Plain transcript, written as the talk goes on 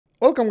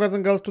Welcome guys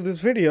and girls to this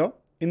video.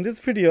 In this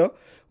video,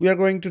 we are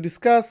going to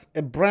discuss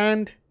a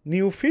brand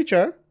new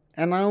feature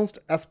announced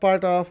as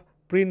part of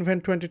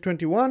pre-invent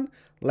 2021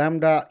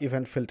 Lambda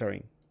Event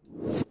Filtering.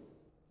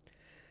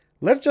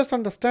 Let's just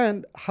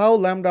understand how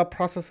Lambda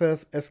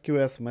processes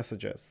SQS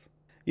messages.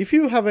 If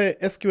you have a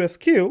SQS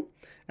queue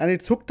and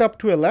it's hooked up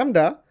to a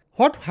Lambda,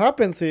 what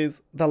happens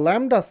is the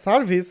Lambda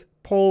service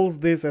polls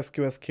this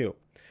SQS queue.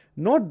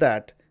 Note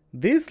that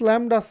this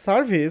Lambda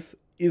service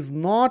is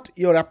not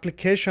your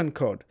application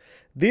code.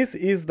 This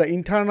is the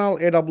internal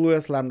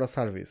AWS Lambda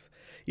service.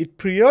 It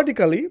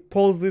periodically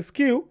polls this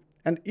queue,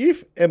 and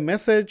if a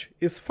message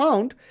is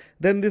found,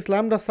 then this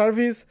Lambda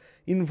service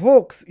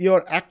invokes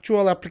your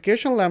actual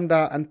application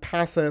Lambda and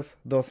passes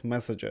those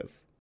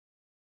messages.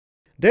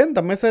 Then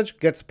the message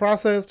gets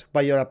processed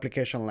by your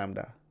application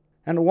Lambda.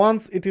 And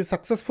once it is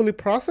successfully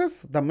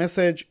processed, the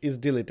message is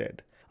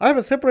deleted. I have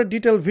a separate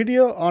detailed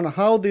video on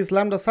how this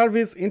Lambda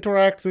service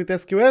interacts with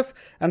SQS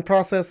and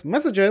process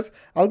messages.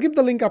 I'll give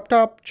the link up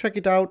top, check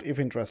it out if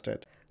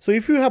interested. So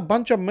if you have a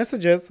bunch of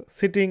messages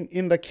sitting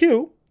in the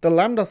queue, the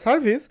Lambda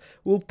service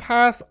will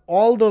pass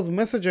all those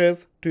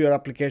messages to your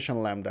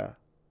application Lambda.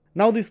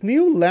 Now this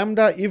new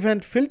Lambda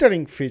Event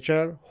Filtering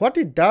feature, what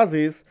it does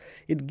is,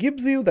 it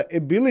gives you the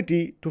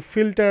ability to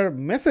filter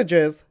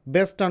messages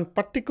based on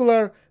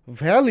particular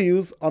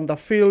values on the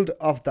field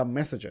of the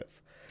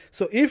messages.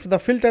 So if the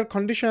filter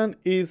condition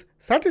is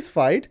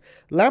satisfied,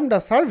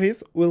 Lambda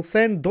service will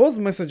send those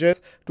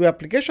messages to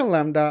application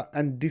Lambda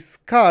and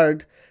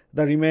discard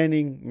the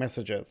remaining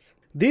messages.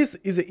 This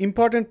is an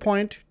important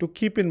point to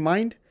keep in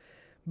mind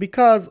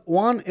because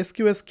one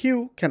SQS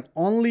queue can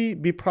only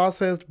be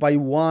processed by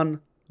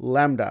one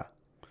Lambda.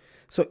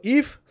 So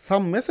if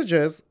some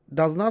messages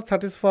does not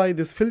satisfy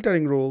this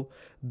filtering rule,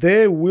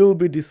 they will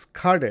be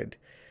discarded.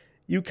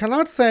 You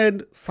cannot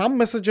send some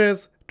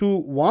messages to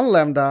one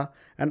Lambda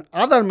and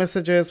other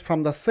messages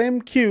from the same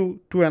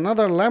queue to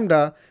another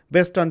Lambda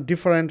based on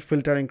different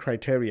filtering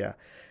criteria.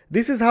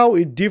 This is how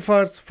it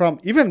differs from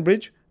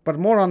EventBridge, but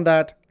more on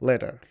that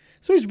later.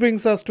 So which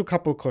brings us to a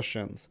couple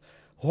questions.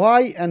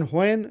 Why and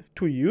when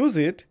to use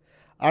it?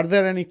 Are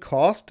there any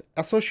costs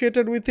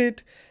associated with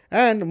it?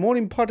 And more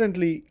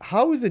importantly,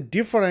 how is it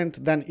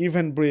different than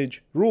EventBridge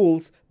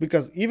rules,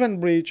 because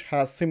EventBridge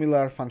has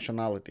similar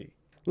functionality?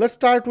 Let's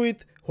start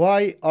with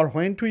why or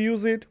when to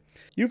use it.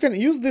 You can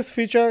use this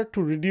feature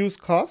to reduce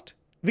cost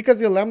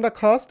because your Lambda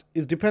cost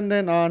is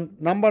dependent on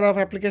number of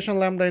application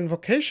Lambda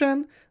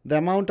invocation, the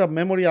amount of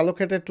memory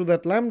allocated to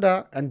that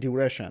Lambda, and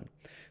duration.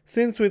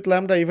 Since with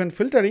Lambda Event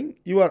Filtering,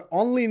 you are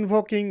only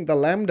invoking the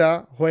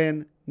Lambda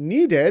when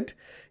needed,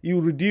 you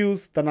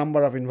reduce the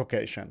number of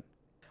invocation.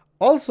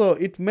 Also,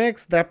 it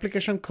makes the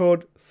application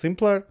code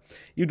simpler.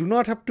 You do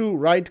not have to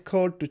write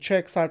code to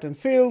check certain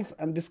fields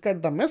and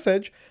discard the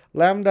message.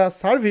 Lambda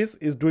service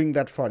is doing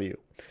that for you.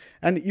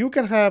 And you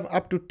can have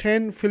up to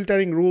 10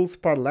 filtering rules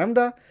per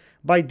Lambda.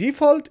 By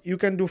default, you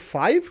can do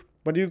 5,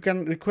 but you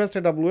can request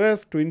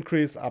AWS to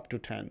increase up to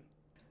 10.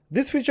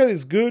 This feature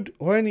is good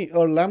when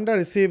your Lambda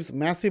receives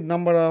massive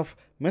number of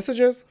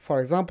messages.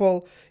 For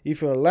example,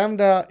 if your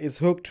Lambda is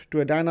hooked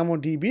to a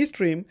DynamoDB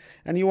stream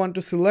and you want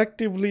to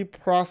selectively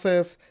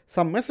process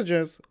some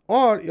messages,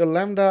 or your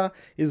Lambda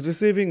is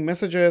receiving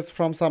messages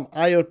from some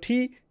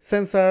IoT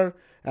sensor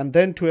and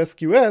then to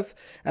SQS,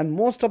 and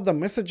most of the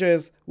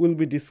messages will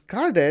be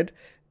discarded,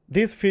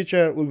 this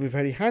feature will be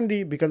very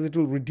handy because it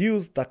will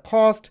reduce the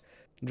cost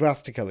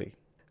drastically.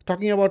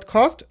 Talking about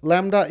cost,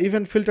 Lambda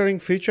Event Filtering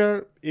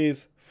feature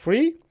is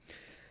free.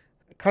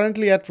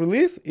 Currently at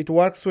release, it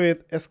works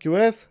with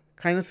SQS,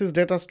 Kinesis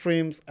data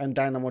streams, and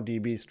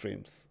DynamoDB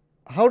streams.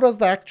 How does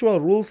the actual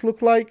rules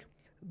look like?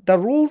 The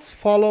rules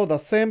follow the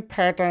same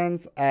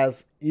patterns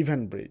as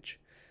EventBridge.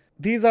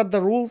 These are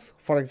the rules.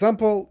 For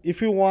example,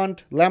 if you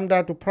want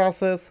Lambda to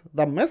process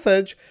the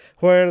message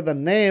where the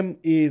name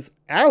is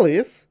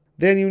Alice,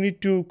 then you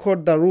need to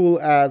code the rule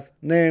as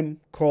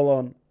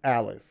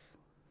name:Alice.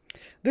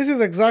 This is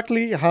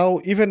exactly how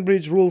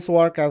EventBridge rules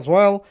work as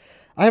well.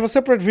 I have a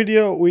separate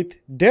video with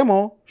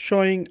demo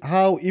showing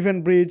how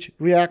EventBridge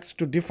reacts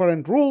to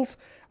different rules.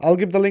 I'll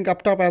give the link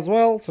up top as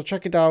well, so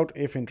check it out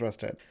if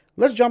interested.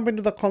 Let's jump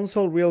into the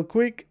console real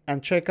quick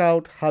and check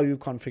out how you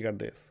configure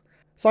this.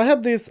 So I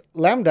have this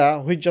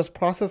Lambda which just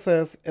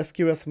processes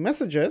SQS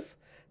messages.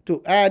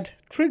 To add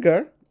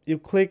trigger, you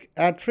click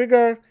add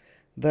trigger.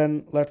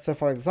 Then let's say,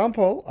 for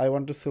example, I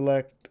want to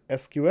select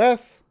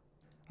SQS.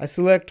 I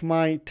select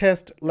my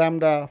test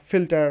Lambda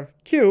filter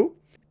queue.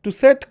 To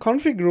set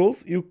config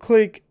rules, you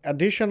click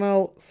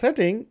additional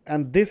setting,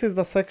 and this is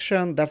the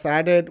section that's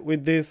added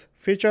with this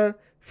feature,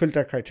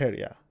 filter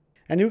criteria.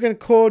 And you can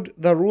code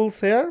the rules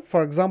here,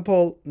 for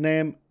example,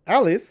 name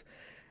Alice,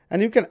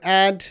 and you can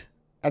add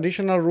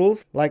additional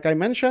rules. Like I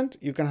mentioned,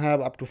 you can have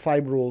up to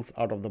 5 rules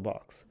out of the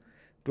box.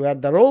 To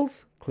add the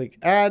rules, click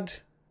add.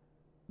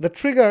 The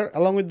trigger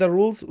along with the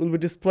rules will be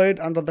displayed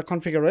under the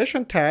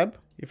configuration tab.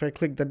 If I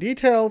click the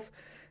details,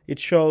 it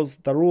shows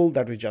the rule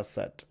that we just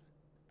set.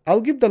 I'll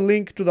give the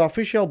link to the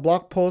official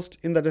blog post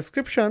in the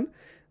description.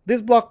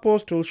 This blog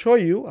post will show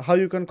you how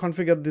you can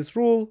configure this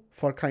rule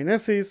for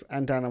Kinesis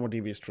and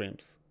DynamoDB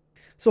streams.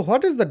 So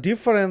what is the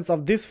difference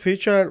of this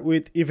feature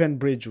with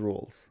EventBridge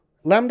rules?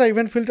 Lambda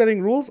event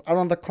filtering rules are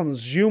on the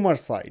consumer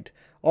side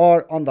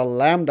or on the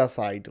Lambda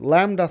side.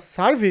 Lambda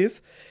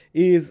service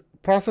is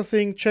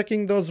processing,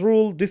 checking those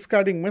rules,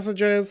 discarding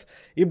messages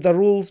if the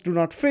rules do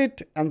not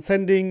fit, and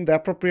sending the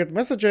appropriate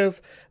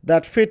messages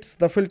that fits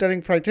the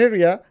filtering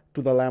criteria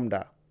to the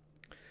Lambda.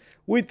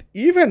 With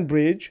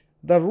EventBridge,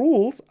 the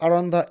rules are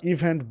on the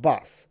event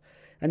bus,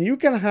 and you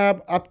can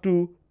have up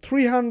to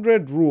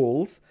 300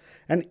 rules,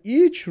 and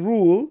each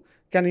rule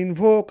can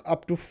invoke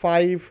up to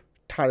 5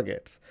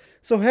 targets.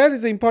 So here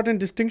is the important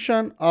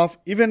distinction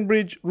of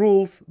EventBridge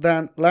rules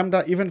than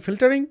Lambda event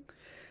filtering.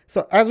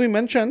 So as we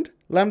mentioned,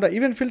 Lambda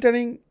event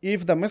filtering,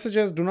 if the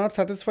messages do not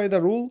satisfy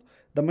the rule,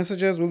 the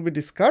messages will be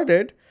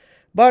discarded.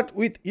 But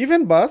with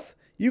event bus,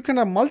 you can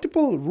have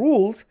multiple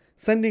rules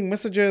sending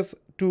messages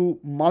to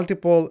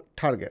multiple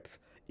targets.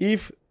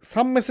 If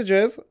some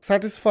messages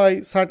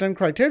satisfy certain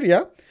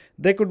criteria,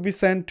 they could be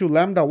sent to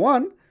Lambda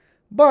 1,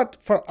 but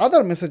for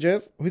other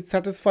messages which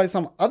satisfy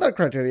some other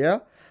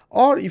criteria,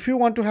 or if you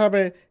want to have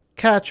a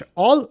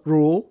catch-all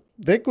rule,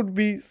 they could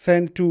be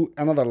sent to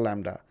another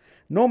Lambda.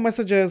 No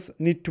messages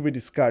need to be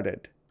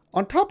discarded.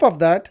 On top of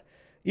that,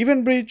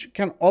 EventBridge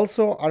can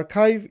also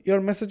archive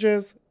your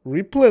messages,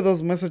 replay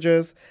those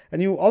messages,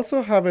 and you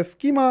also have a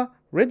schema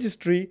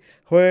registry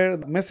where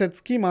the message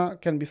schema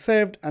can be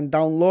saved and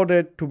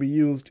downloaded to be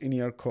used in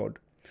your code.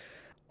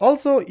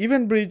 Also,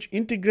 EventBridge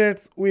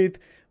integrates with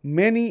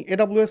many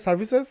AWS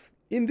services.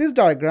 In this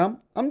diagram,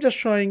 I'm just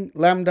showing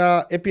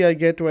Lambda, API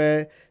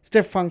Gateway,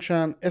 Step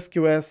Function,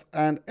 SQS,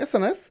 and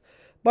SNS.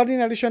 But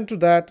in addition to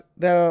that,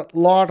 there are a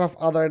lot of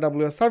other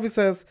AWS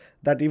services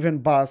that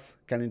EventBus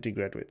can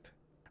integrate with.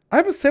 I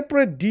have a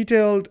separate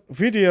detailed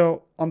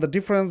video on the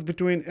difference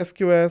between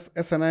SQS,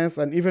 SNS,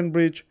 and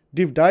EventBridge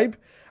deep dive.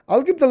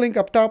 I'll give the link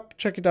up top.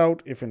 Check it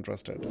out if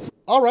interested.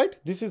 Alright,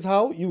 this is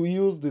how you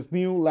use this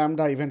new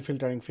Lambda event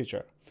filtering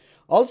feature.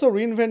 Also,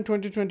 reInvent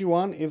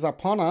 2021 is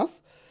upon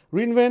us.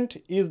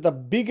 reInvent is the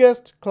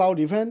biggest cloud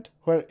event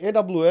where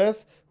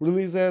AWS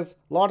releases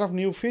a lot of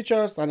new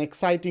features and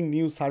exciting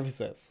new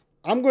services.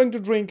 I'm going to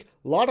drink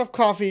a lot of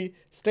coffee,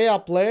 stay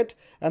up late,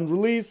 and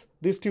release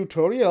these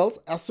tutorials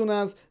as soon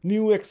as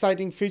new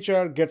exciting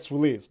feature gets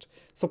released.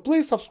 So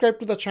please subscribe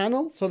to the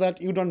channel so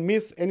that you don't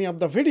miss any of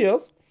the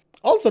videos.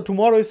 Also,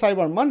 tomorrow is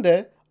Cyber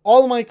Monday.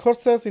 All my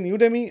courses in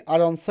Udemy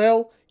are on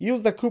sale.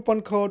 Use the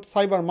coupon code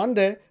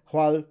CyberMonday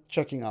while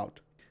checking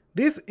out.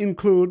 This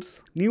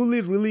includes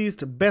newly released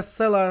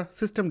bestseller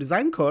system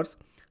design course,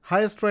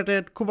 highest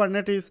rated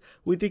Kubernetes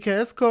with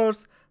EKS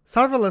course,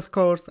 serverless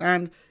course,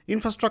 and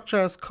infrastructure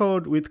as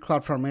code with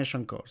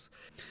CloudFormation course.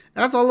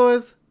 As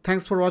always,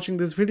 thanks for watching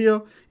this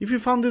video. If you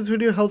found this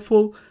video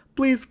helpful,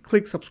 please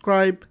click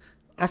subscribe,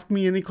 ask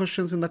me any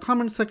questions in the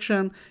comment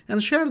section,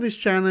 and share this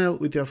channel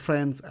with your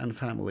friends and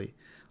family.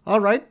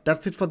 Alright,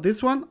 that's it for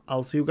this one.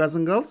 I'll see you guys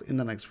and girls in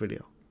the next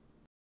video.